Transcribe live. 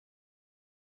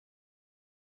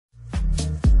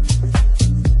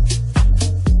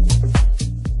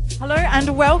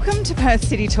And welcome to Perth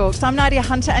City Talks. I'm Nadia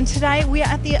Hunter and today we are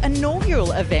at the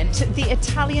inaugural event, the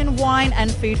Italian Wine and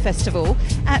Food Festival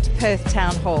at Perth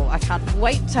Town Hall. I can't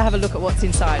wait to have a look at what's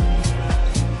inside.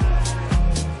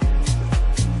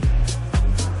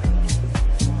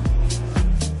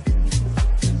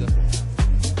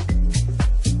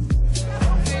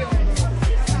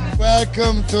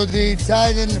 Welcome to the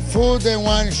Italian Food and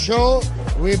Wine Show.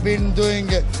 We've been doing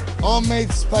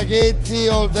homemade spaghetti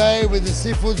all day with the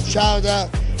seafood chowder,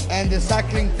 and the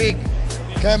suckling pig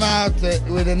came out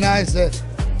with a nice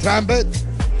trumpet.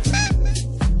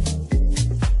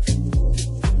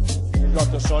 We've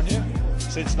got the Sonia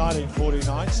since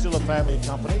 1949, still a family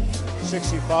company,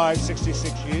 65,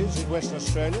 66 years in Western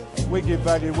Australia. We give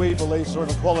value, we believe, through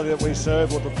the quality that we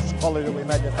serve or the quality that we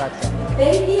manufacture.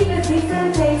 They give a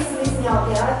different taste to this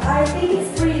gnocchi. I think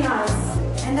it's pretty nice.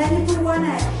 And then you put one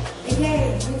egg.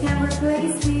 Again, you can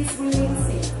replace this with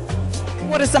linseed.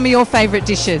 What are some of your favourite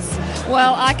dishes?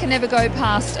 Well, I can never go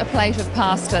past a plate of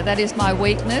pasta. That is my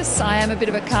weakness. I am a bit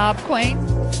of a carb queen.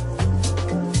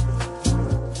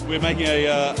 We're making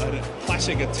a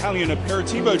classic Italian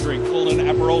aperitivo drink called an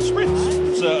Aperol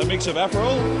Spritz. It's a mix of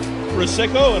Aperol,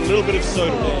 Prosecco and a little bit of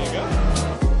soda. There you go.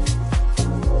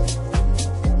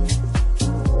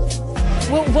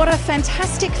 Well, what a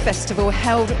fantastic festival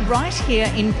held right here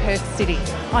in Perth City.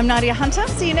 I'm Nadia Hunter.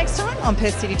 See you next time on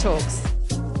Perth City Talks.